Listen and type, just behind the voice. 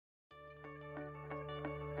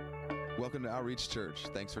Welcome to Outreach Church.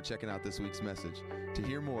 Thanks for checking out this week's message. To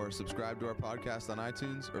hear more, subscribe to our podcast on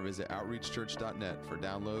iTunes or visit outreachchurch.net for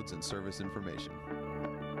downloads and service information.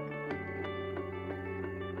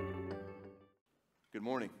 Good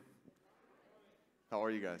morning. How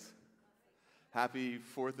are you guys? Happy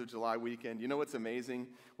 4th of July weekend. You know what's amazing?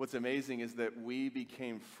 What's amazing is that we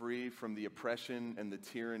became free from the oppression and the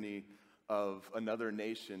tyranny of another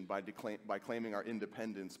nation by claiming our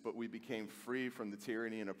independence, but we became free from the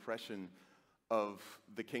tyranny and oppression of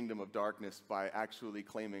the kingdom of darkness by actually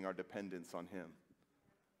claiming our dependence on Him.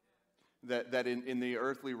 That in the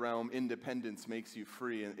earthly realm, independence makes you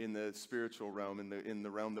free. In the spiritual realm, in the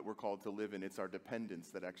realm that we're called to live in, it's our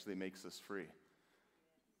dependence that actually makes us free.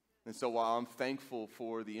 And so while I'm thankful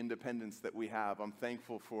for the independence that we have, I'm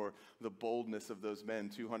thankful for the boldness of those men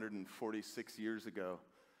 246 years ago,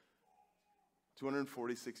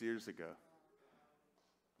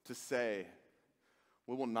 to say,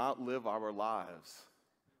 we will not live our lives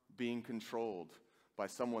being controlled by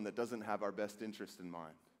someone that doesn't have our best interest in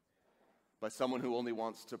mind, by someone who only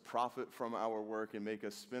wants to profit from our work and make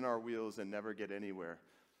us spin our wheels and never get anywhere.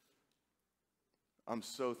 I'm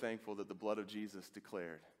so thankful that the blood of Jesus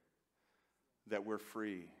declared that we're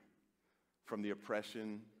free from the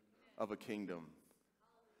oppression of a kingdom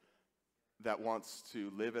that wants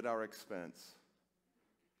to live at our expense,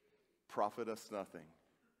 profit us nothing,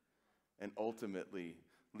 and ultimately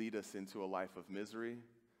lead us into a life of misery,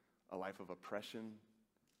 a life of oppression,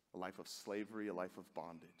 a life of slavery, a life of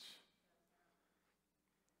bondage.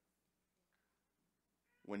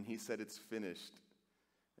 When He said it's finished,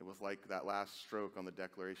 it was like that last stroke on the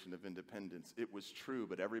Declaration of Independence. It was true,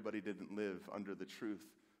 but everybody didn't live under the truth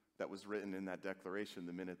that was written in that declaration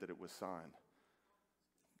the minute that it was signed.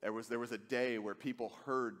 There was a day where people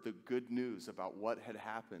heard the good news about what had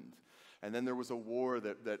happened. And then there was a war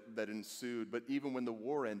that ensued. But even when the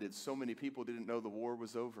war ended, so many people didn't know the war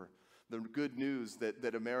was over. The good news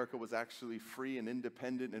that America was actually free and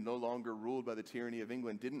independent and no longer ruled by the tyranny of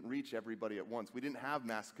England didn't reach everybody at once. We didn't have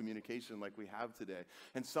mass communication like we have today.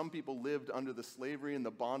 And some people lived under the slavery and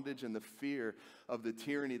the bondage and the fear of the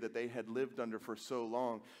tyranny that they had lived under for so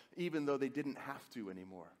long, even though they didn't have to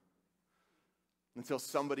anymore. Until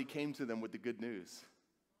somebody came to them with the good news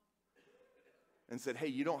and said, hey,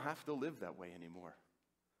 you don't have to live that way anymore.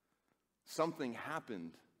 Something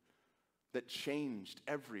happened that changed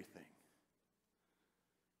everything.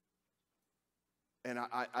 And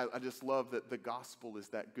I just love that the gospel is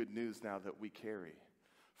that good news now that we carry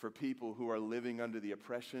for people who are living under the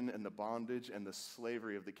oppression and the bondage and the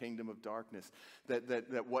slavery of the kingdom of darkness,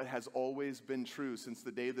 that what has always been true since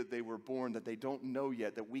the day that they were born, that they don't know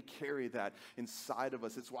yet, that we carry that inside of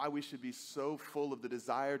us. It's why we should be so full of the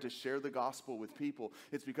desire to share the gospel with people.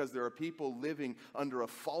 It's because there are people living under a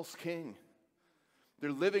false king.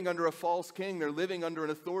 They're living under a false king. They're living under an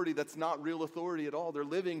authority that's not real authority at all. They're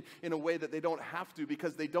living in a way that they don't have to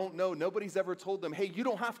because they don't know. Nobody's ever told them, hey, you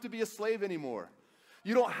don't have to be a slave anymore.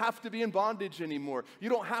 You don't have to be in bondage anymore. You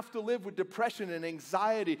don't have to live with depression and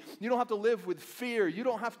anxiety. You don't have to live with fear. You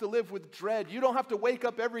don't have to live with dread. You don't have to wake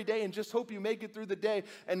up every day and just hope you make it through the day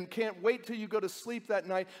and can't wait till you go to sleep that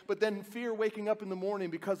night, but then fear waking up in the morning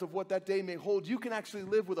because of what that day may hold. You can actually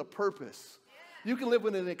live with a purpose. You can live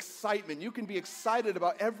with an excitement. You can be excited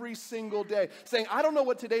about every single day, saying, I don't know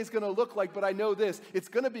what today's going to look like, but I know this. It's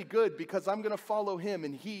going to be good because I'm going to follow Him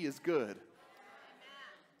and He is good.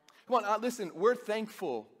 Come on, listen, we're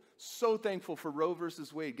thankful, so thankful for Roe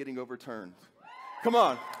versus Wade getting overturned. Come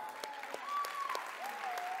on.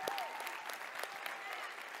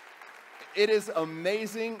 It is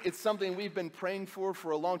amazing. It's something we've been praying for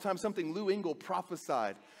a long time, something Lou Engle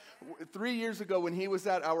prophesied 3 years ago when he was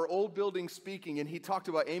at our old building speaking, and he talked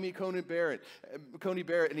about Amy Coney Barrett,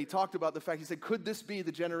 and he talked about the fact, he said, could this be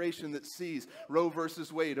the generation that sees Roe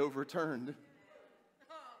versus Wade overturned?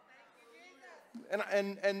 And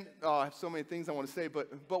I have so many things I want to say, but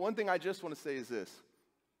one thing I just want to say is this,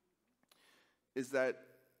 is that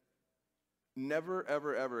never,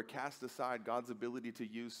 ever, ever cast aside God's ability to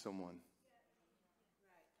use someone.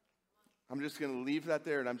 I'm just going to leave that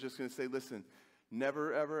there, and I'm just going to say, listen,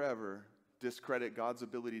 never, ever, ever discredit God's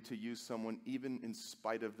ability to use someone even in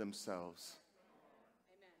spite of themselves.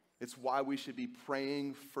 It's why we should be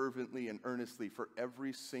praying fervently and earnestly for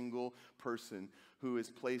every single person who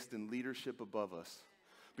is placed in leadership above us,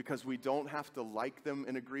 because we don't have to like them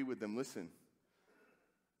and agree with them. Listen,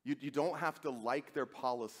 you don't have to like their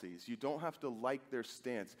policies. You don't have to like their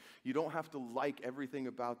stance. You don't have to like everything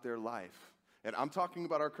about their life. And I'm talking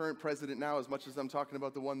about our current president now as much as I'm talking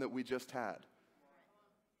about the one that we just had.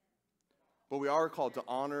 But we are called to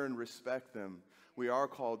honor and respect them. We are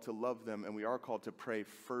called to love them, and we are called to pray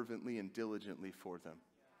fervently and diligently for them.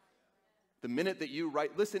 The minute that you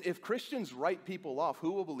listen, if Christians write people off,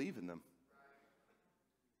 who will believe in them?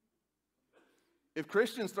 If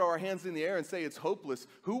Christians throw our hands in the air and say it's hopeless,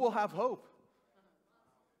 who will have hope?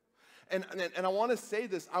 And I want to say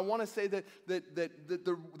this. I want to say that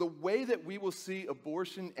the way that we will see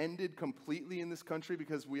abortion ended completely in this country,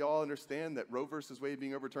 because we all understand that Roe versus Wade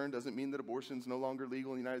being overturned doesn't mean that abortion is no longer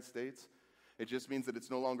legal in the United States. It just means that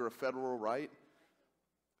it's no longer a federal right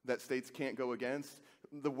that states can't go against.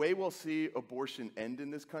 The way we'll see abortion end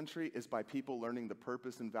in this country is by people learning the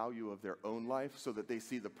purpose and value of their own life, so that they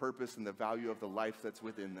see the purpose and the value of the life that's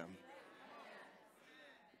within them.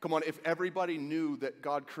 Come on, if everybody knew that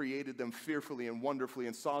God created them fearfully and wonderfully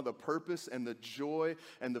and saw the purpose and the joy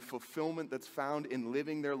and the fulfillment that's found in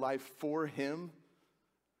living their life for Him,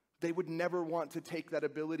 they would never want to take that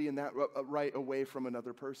ability and that right away from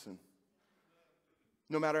another person.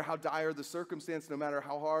 No matter how dire the circumstance, no matter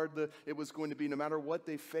how hard it was going to be, no matter what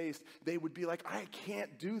they faced, they would be like, I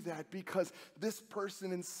can't do that because this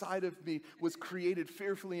person inside of me was created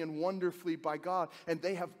fearfully and wonderfully by God, and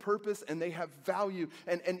they have purpose and they have value.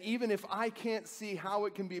 And even if I can't see how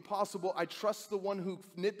it can be possible, I trust the one who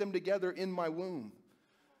knit them together in my womb.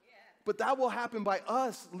 But that will happen by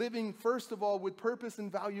us living, first of all, with purpose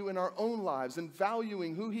and value in our own lives, and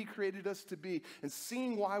valuing who He created us to be, and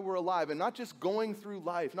seeing why we're alive, and not just going through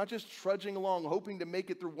life, not just trudging along, hoping to make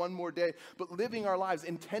it through one more day, but living our lives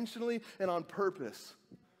intentionally and on purpose,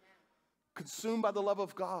 consumed by the love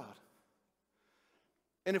of God.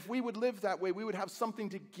 And if we would live that way, we would have something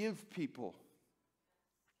to give people.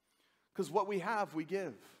 Because what we have, we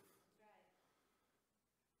give.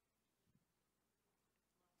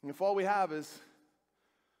 And if all we have is,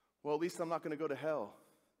 well, at least I'm not going to go to hell,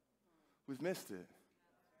 we've missed it.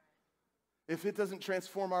 If it doesn't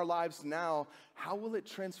transform our lives now, how will it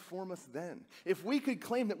transform us then? If we could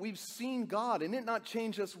claim that we've seen God and it not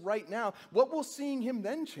change us right now, what will seeing Him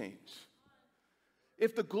then change?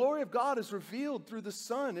 If the glory of God is revealed through the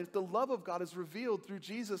Son, if the love of God is revealed through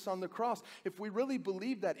Jesus on the cross, if we really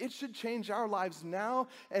believe that, it should change our lives now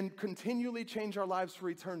and continually change our lives for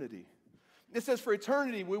eternity. It says for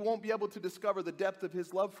eternity, we won't be able to discover the depth of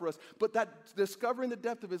His love for us. But that discovering the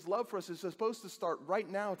depth of His love for us is supposed to start right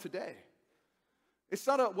now, today. It's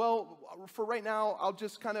not for right now, I'll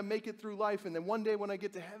just kind of make it through life, and then one day when I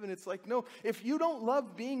get to heaven, it's like, no, if you don't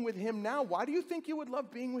love being with Him now, why do you think you would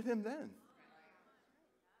love being with Him then?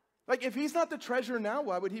 Like, if He's not the treasure now,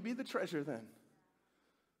 why would He be the treasure then?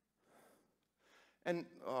 And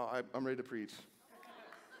I'm ready to preach.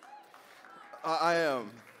 I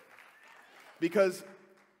am. Because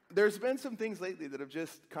there's been some things lately that have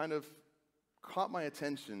just kind of caught my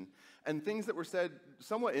attention, and things that were said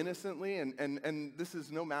somewhat innocently, and this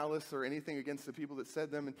is no malice or anything against the people that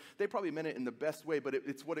said them, and they probably meant it in the best way, but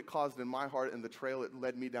it's what it caused in my heart and the trail it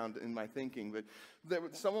led me down in my thinking.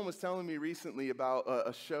 But someone was telling me recently about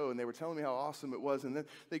a show, and they were telling me how awesome it was, and then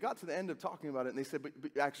they got to the end of talking about it, and they said,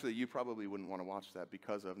 but actually, you probably wouldn't want to watch that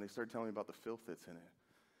because of, and they started telling me about the filth that's in it.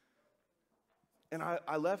 And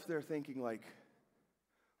I left there thinking, like,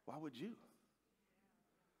 why would you?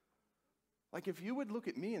 Like, if you would look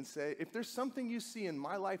at me and say, if there's something you see in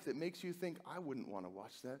my life that makes you think I wouldn't want to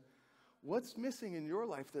watch that, what's missing in your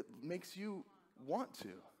life that makes you want to?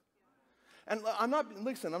 And I'm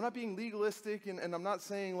not being legalistic, and I'm not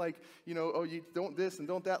saying like, you don't this and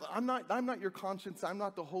don't that. I'm not your conscience. I'm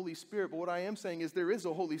not the Holy Spirit. But what I am saying is there is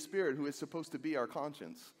a Holy Spirit who is supposed to be our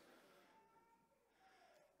conscience.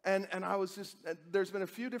 And I was just, there's been a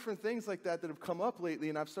few different things like that have come up lately,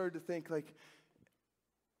 and I've started to think like,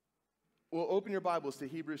 well, open your Bibles to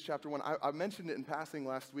Hebrews chapter 1. I mentioned it in passing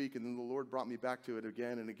last week, and then the Lord brought me back to it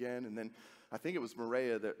again and again, and then I think it was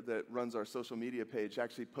Maria that runs our social media page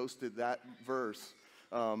actually posted that verse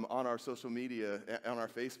on our social media, on our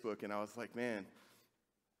Facebook, and I was like, man,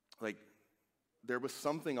 like, there was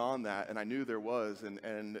something on that, and I knew there was,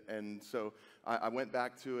 and so I went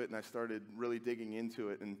back to it, and I started really digging into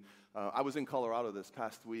it, and I was in Colorado this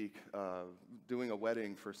past week doing a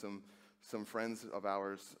wedding for some friends of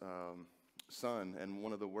ours' son, and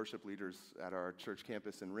one of the worship leaders at our church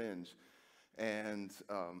campus in Ringe, and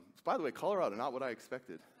by the way, Colorado, not what I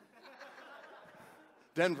expected.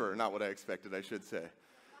 Denver, not what I expected, I should say.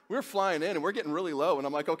 We're flying in, and we're getting really low, and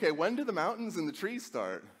I'm like, okay, when do the mountains and the trees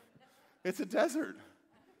start? It's a desert.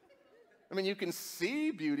 I mean, you can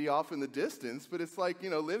see beauty off in the distance, but it's like,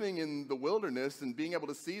 living in the wilderness and being able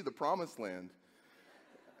to see the promised land.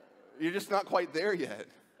 You're just not quite there yet.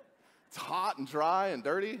 It's hot and dry and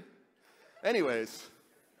dirty. Anyways,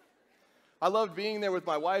 I loved being there with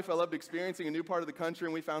my wife. I loved experiencing a new part of the country,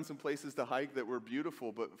 and we found some places to hike that were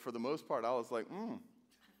beautiful. But for the most part, I was like,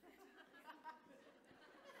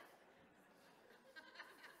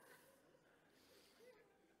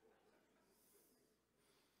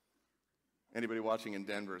 Anybody watching in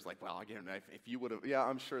Denver is like, well, again, if you would have, yeah,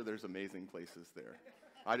 I'm sure there's amazing places there.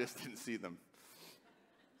 I just didn't see them.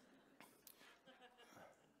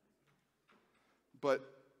 But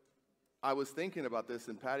I was thinking about this,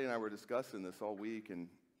 and Patty and I were discussing this all week,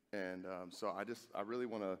 and so I really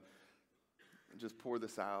want to just pour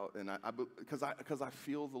this out, and because I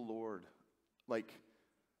feel the Lord, like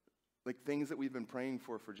things that we've been praying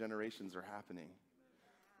for generations are happening.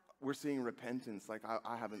 We're seeing repentance like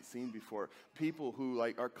I haven't seen before. People who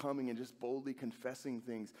are coming and just boldly confessing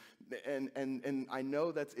things, and I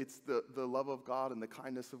know that it's the love of God and the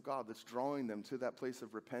kindness of God that's drawing them to that place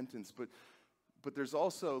of repentance, but there's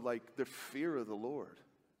also the fear of the Lord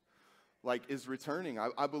is returning.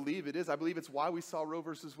 I believe it is. I believe it's why we saw Roe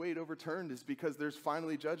versus Wade overturned, is because there's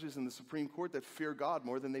finally judges in the Supreme Court that fear God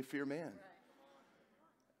more than they fear man.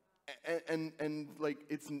 And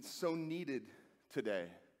it's so needed today.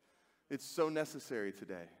 It's so necessary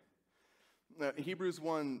today. Now, Hebrews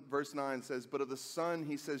 1 verse 9 says, but of the Son,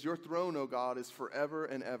 he says, your throne, O God, is forever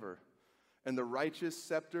and ever, and the righteous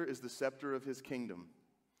scepter is the scepter of his kingdom.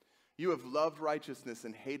 You have loved righteousness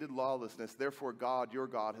and hated lawlessness. Therefore, God, your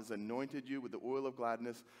God, has anointed you with the oil of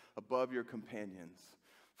gladness above your companions.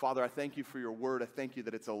 Father, I thank you for your word. I thank you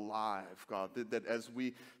that it's alive, God, that as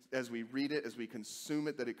we read it, as we consume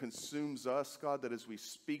it, that it consumes us, God, that as we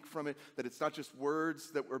speak from it, that it's not just words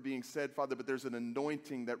that were being said, Father, but there's an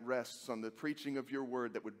anointing that rests on the preaching of your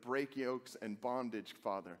word that would break yokes and bondage,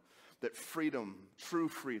 Father, that freedom, true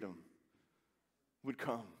freedom, would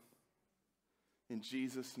come. In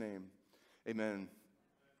Jesus' name, amen.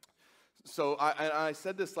 So I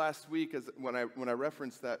said this last week when I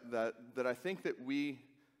referenced that I think that we,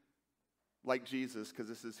 like Jesus, because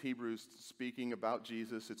this is Hebrews speaking about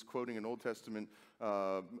Jesus, it's quoting an Old Testament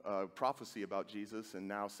prophecy about Jesus, and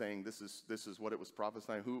now saying this is what it was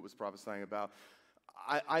prophesying, who it was prophesying about.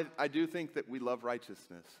 I do think that we love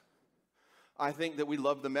righteousness. I think that we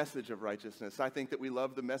love the message of righteousness. I think that we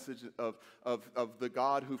love the message of the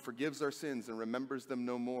God who forgives our sins and remembers them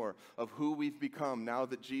no more, of who we've become now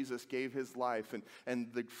that Jesus gave his life,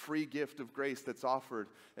 and the free gift of grace that's offered,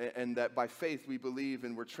 and that by faith we believe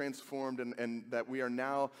and we're transformed, and that we are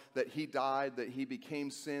now, that he died, that he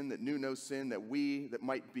became sin, that knew no sin, that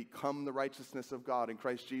might become the righteousness of God in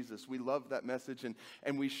Christ Jesus. We love that message,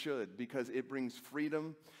 and we should, because it brings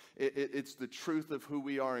freedom. It's the truth of who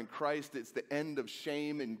we are in Christ. It's the end of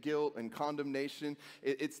shame and guilt and condemnation.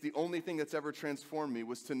 It's the only thing that's ever transformed me,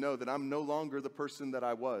 was to know that I'm no longer the person that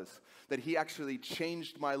I was, that he actually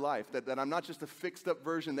changed my life, that I'm not just a fixed up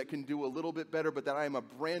version that can do a little bit better, but that I am a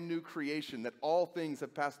brand new creation, that all things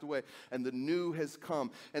have passed away and the new has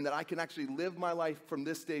come, and that I can actually live my life from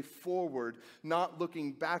this day forward, not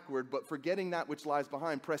looking backward, but forgetting that which lies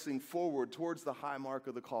behind, pressing forward towards the high mark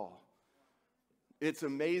of the call. It's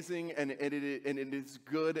amazing, and it is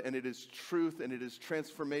good, and it is truth, and it is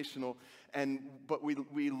transformational, but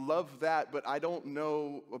we love that, but I don't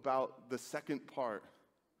know about the second part.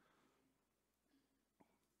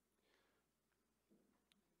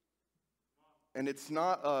 And it's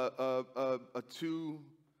not a two-part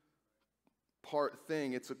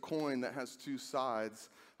thing. It's a coin that has two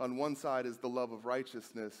sides. On one side is the love of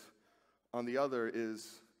righteousness. On the other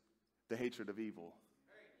is the hatred of evil.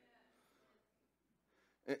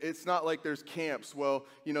 It's not like there's camps. Well,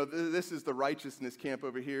 this is the righteousness camp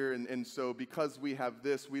over here, and so because we have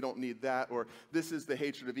this, we don't need that. Or this is the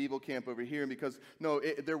hatred of evil camp over here, and because, no,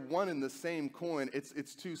 they're one and the same coin.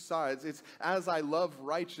 It's two sides. It's, as I love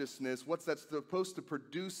righteousness, what's that supposed to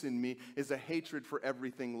produce in me is a hatred for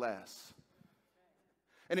everything less.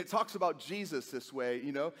 And it talks about Jesus this way,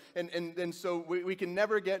 and so we can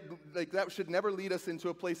never get, that should never lead us into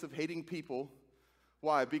a place of hating people.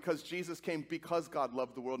 Why? Because Jesus came because God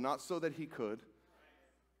loved the world, not so that he could.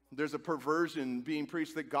 There's a perversion being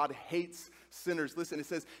preached that God hates sinners. Listen, it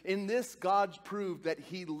says, in this God proved that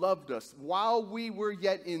he loved us. While we were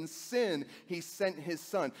yet in sin, he sent his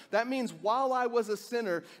son. That means while I was a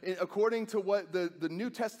sinner, according to what the New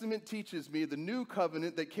Testament teaches me, the new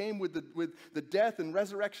covenant that came with the death and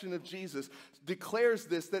resurrection of Jesus declares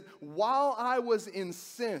this, that while I was in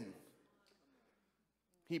sin,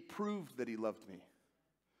 he proved that he loved me.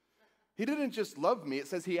 He didn't just love me. It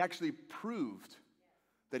says he actually proved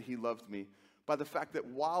that he loved me by the fact that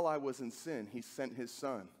while I was in sin, he sent his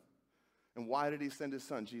son. And why did he send his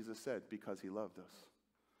son? Jesus said, because he loved us.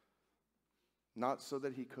 Not so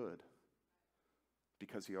that he could,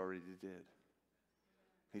 Because he already did.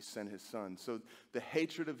 He sent his son. So the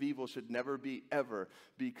hatred of evil should never ever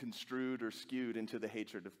be construed or skewed into the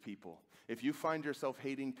hatred of people. If you find yourself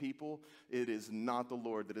hating people, it is not the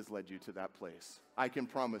Lord that has led you to that place. I can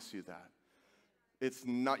promise you that. It's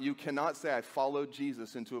not, you cannot say, I followed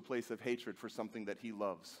Jesus into a place of hatred for something that he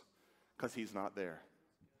loves, because he's not there.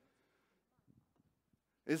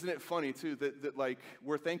 Isn't it funny, too, that like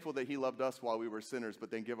we're thankful that he loved us while we were sinners,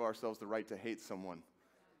 but then give ourselves the right to hate someone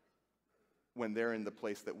when they're in the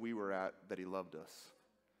place that we were at, that he loved us?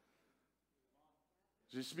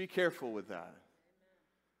 Just be careful with that.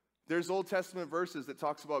 There's Old Testament verses that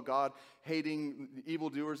talks about God hating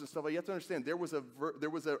evildoers and stuff. You have to understand, there was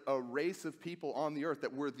a race of people on the earth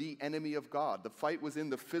that were the enemy of God. The fight was in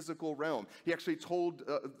the physical realm. He actually told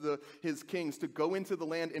his kings to go into the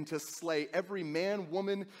land and to slay every man,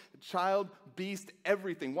 woman, child, beast,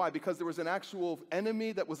 everything. Why? Because there was an actual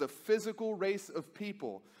enemy that was a physical race of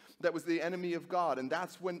people that was the enemy of God. And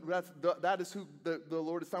that is who the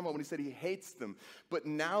Lord is talking about when he said he hates them. But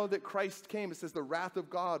now that Christ came, it says the wrath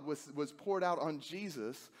of God was poured out on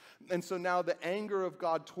Jesus. And so now the anger of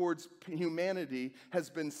God towards humanity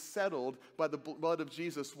has been settled by the blood of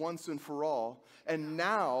Jesus once and for all. And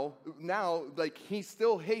now, like, he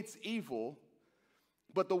still hates evil,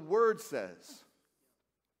 but the word says,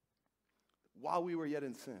 while we were yet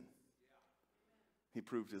in sin, he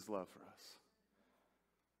proved his love for us.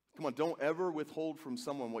 Come on, don't ever withhold from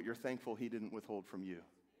someone what you're thankful he didn't withhold from you.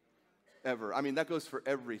 Ever. I mean, that goes for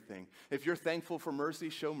everything. If you're thankful for mercy,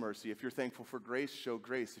 show mercy. If you're thankful for grace, show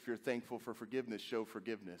grace. If you're thankful for forgiveness, show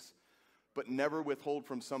forgiveness. But never withhold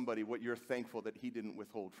from somebody what you're thankful that he didn't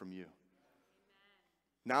withhold from you.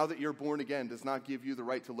 Now that you're born again does not give you the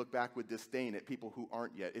right to look back with disdain at people who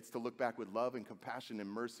aren't yet. It's to look back with love and compassion and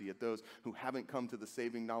mercy at those who haven't come to the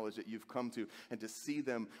saving knowledge that you've come to, and to see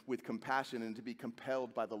them with compassion and to be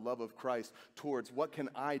compelled by the love of Christ towards what can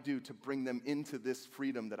I do to bring them into this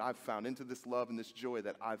freedom that I've found, into this love and this joy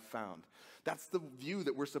that I've found. That's the view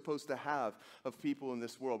that we're supposed to have of people in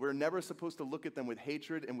this world. We're never supposed to look at them with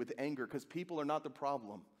hatred and with anger, because people are not the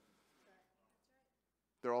problem.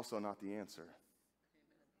 They're also not the answer.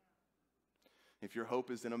 If your hope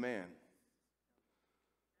is in a man,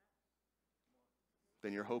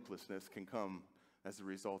 then your hopelessness can come as a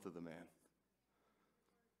result of the man.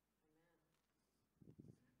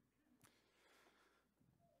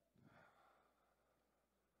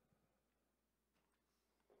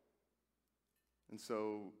 And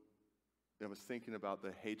so I was thinking about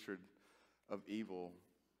the hatred of evil,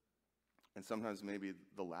 and sometimes maybe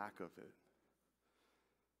the lack of it.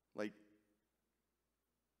 Like,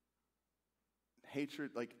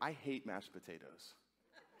 hatred, like, I hate mashed potatoes.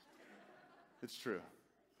 It's true.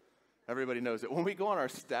 Everybody knows it. When we go on our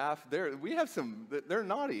staff, they're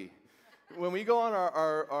naughty. When we go on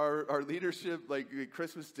our leadership, like,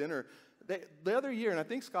 Christmas dinner, the other year, and I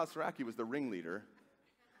think Scott Saraki was the ringleader.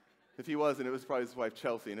 If he wasn't, it was probably his wife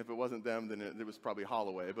Chelsea, and if it wasn't them, then it was probably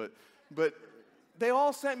Holloway. But they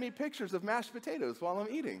all sent me pictures of mashed potatoes while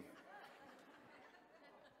I'm eating.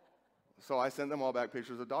 So I sent them all back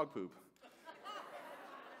pictures of dog poop.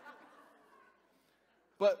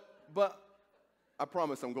 But I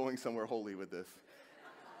promise I'm going somewhere holy with this.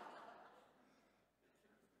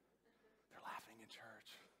 They're laughing in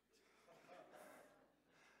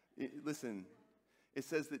church. Listen, it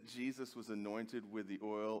says that Jesus was anointed with the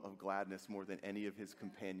oil of gladness more than any of his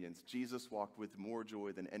companions. Jesus walked with more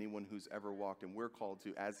joy than anyone who's ever walked, and we're called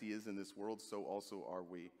to, as he is in this world, so also are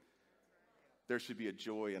we. There should be a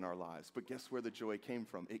joy in our lives. But guess where the joy came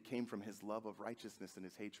from? It came from his love of righteousness and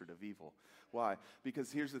his hatred of evil. Why? Because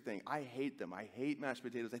here's the thing. I hate them. I hate mashed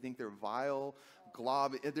potatoes. I think they're vile,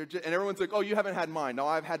 glob. And everyone's like, oh, you haven't had mine. No,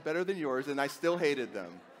 I've had better than yours, and I still hated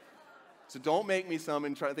them. So don't make me some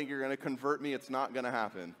and try to think you're going to convert me. It's not going to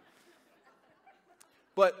happen.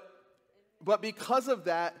 But because of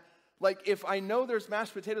that, like, if I know there's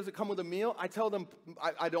mashed potatoes that come with a meal, I tell them,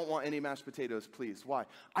 I don't want any mashed potatoes, please. Why?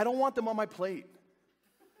 I don't want them on my plate.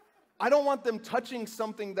 I don't want them touching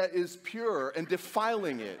something that is pure and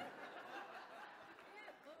defiling it.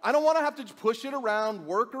 I don't want to have to push it around,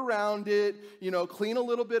 work around it, clean a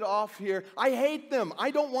little bit off here. I hate them. I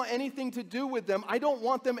don't want anything to do with them. I don't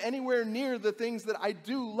want them anywhere near the things that I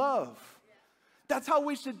do love. That's how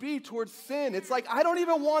we should be towards sin. It's like, I don't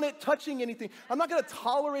even want it touching anything. I'm not going to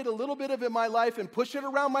tolerate a little bit of it in my life and push it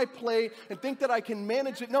around my plate and think that I can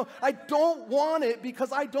manage it. No, I don't want it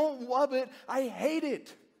because I don't love it. I hate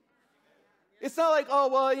it. It's not like, oh,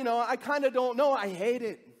 well, I kind of don't know. I hate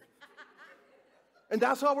it. And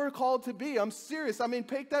that's how we're called to be. I'm serious. I mean,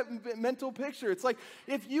 take that mental picture. It's like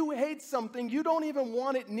if you hate something, you don't even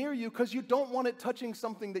want it near you because you don't want it touching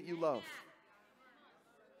something that you love.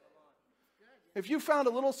 If you found a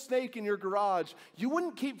little snake in your garage, you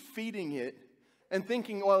wouldn't keep feeding it and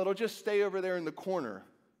thinking, well, it'll just stay over there in the corner.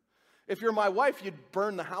 If you're my wife, you'd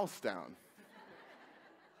burn the house down.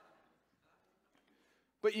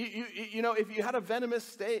 But you know, if you had a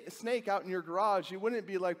venomous snake out in your garage, you wouldn't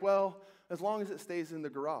be like, well, as long as it stays in the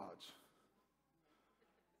garage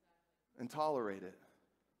and tolerate it.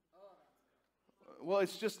 Well,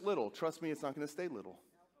 it's just little. Trust me, it's not going to stay little.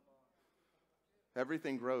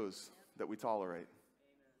 Everything grows that we tolerate.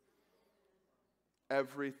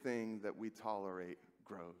 Everything that we tolerate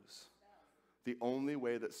grows. The only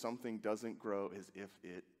way that something doesn't grow is if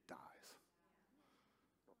it dies.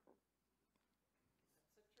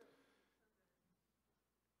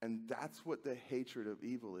 And that's what the hatred of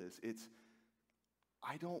evil is. It's,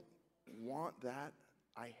 I don't want that.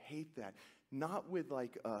 I hate that. Not with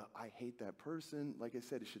like, I hate that person. Like I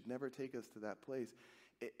said, it should never take us to that place.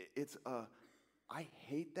 It's, I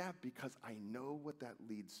hate that because I know what that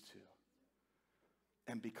leads to.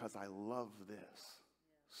 And because I love this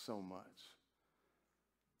so much.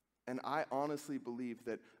 And I honestly believe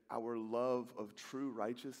that our love of true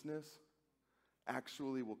righteousness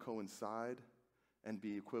actually will coincide and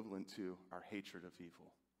be equivalent to our hatred of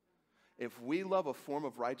evil. If we love a form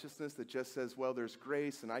of righteousness that just says, well, there's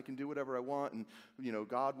grace and I can do whatever I want and, you know,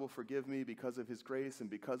 God will forgive me because of his grace and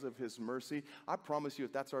because of his mercy, I promise you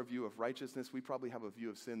if that's our view of righteousness, we probably have a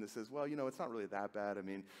view of sin that says, well, you know, it's not really that bad. I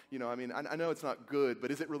mean, I know it's not good,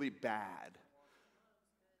 but is it really bad?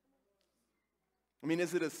 I mean,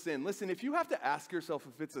 is it a sin? Listen, if you have to ask yourself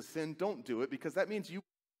if it's a sin, don't do it because that means you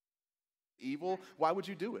evil. Why would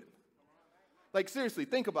you do it? Like, seriously,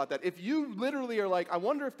 think about that. If you literally are like, I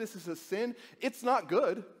wonder if this is a sin, it's not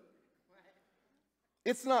good.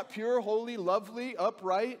 It's not pure, holy, lovely,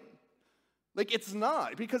 upright. Like, it's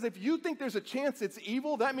not. Because if you think there's a chance it's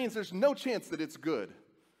evil, that means there's no chance that it's good.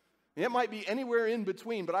 And it might be anywhere in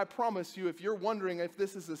between, but I promise you, if you're wondering if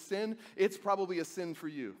this is a sin, it's probably a sin for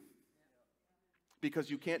you. Because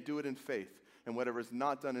you can't do it in faith. And whatever is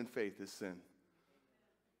not done in faith is sin.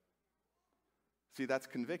 See, that's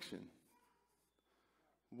conviction.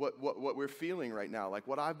 What we're feeling right now, like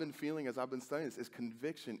what I've been feeling as I've been studying this, is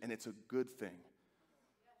conviction, and it's a good thing.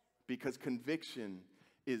 Because conviction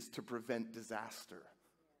is to prevent disaster.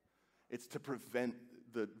 It's to prevent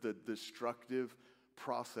the destructive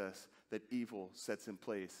process that evil sets in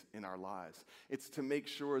place in our lives. It's to make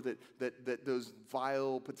sure that those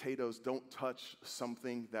vile potatoes don't touch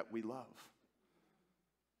something that we love.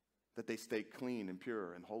 That they stay clean and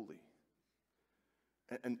pure and holy.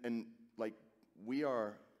 And like, we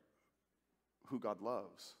are who God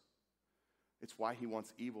loves. It's why he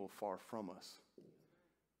wants evil far from us.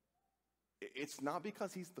 It's not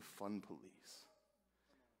because he's the fun police.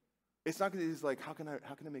 It's not because he's like, how can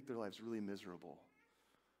I make their lives really miserable?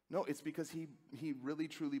 No, it's because he really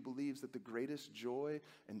truly believes that the greatest joy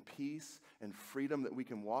and peace and freedom that we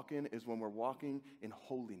can walk in is when we're walking in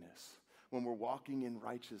holiness, when we're walking in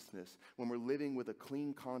righteousness, when we're living with a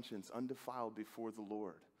clean conscience, undefiled before the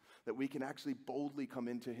Lord. That we can actually boldly come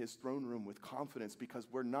into his throne room with confidence because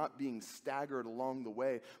we're not being staggered along the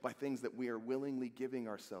way by things that we are willingly giving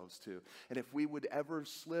ourselves to. And if we would ever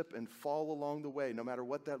slip and fall along the way, no matter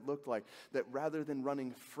what that looked like, that rather than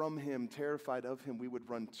running from him, terrified of him, we would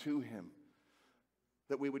run to him.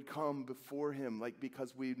 That we would come before him, like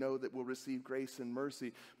because we know that we'll receive grace and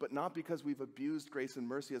mercy, but not because we've abused grace and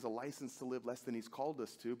mercy as a license to live less than he's called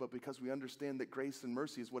us to, but because we understand that grace and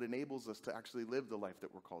mercy is what enables us to actually live the life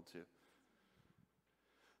that we're called to.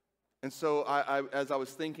 And so as I was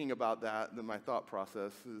thinking about that, then my thought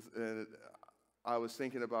process is, I was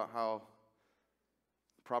thinking about how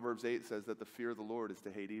Proverbs 8 says that the fear of the Lord is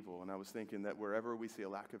to hate evil. And I was thinking that wherever we see a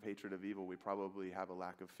lack of hatred of evil, we probably have a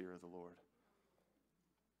lack of fear of the Lord.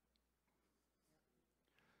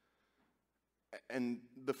 And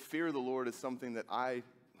the fear of the Lord is something that I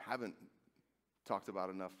haven't talked about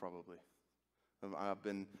enough, probably.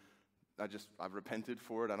 I've repented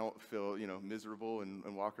for it. I don't feel, miserable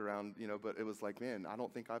and walk around, but it was like, man, I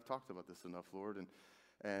don't think I've talked about this enough, Lord.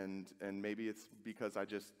 And maybe it's because I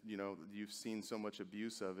just, you've seen so much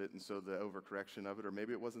abuse of it, and so the overcorrection of it, or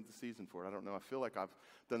maybe it wasn't the season for it. I don't know. I feel like I've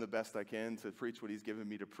done the best I can to preach what he's given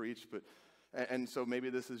me to preach, and so maybe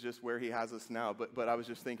this is just where he has us now. But I was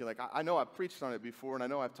just thinking, like, I know I've preached on it before, and I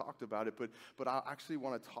know I've talked about it, but I actually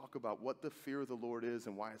want to talk about what the fear of the Lord is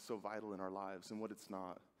and why it's so vital in our lives and what it's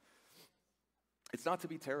not. It's not to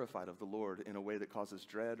be terrified of the Lord in a way that causes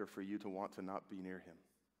dread or for you to want to not be near him.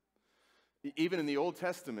 Even in the Old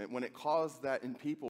Testament, when it caused that in people,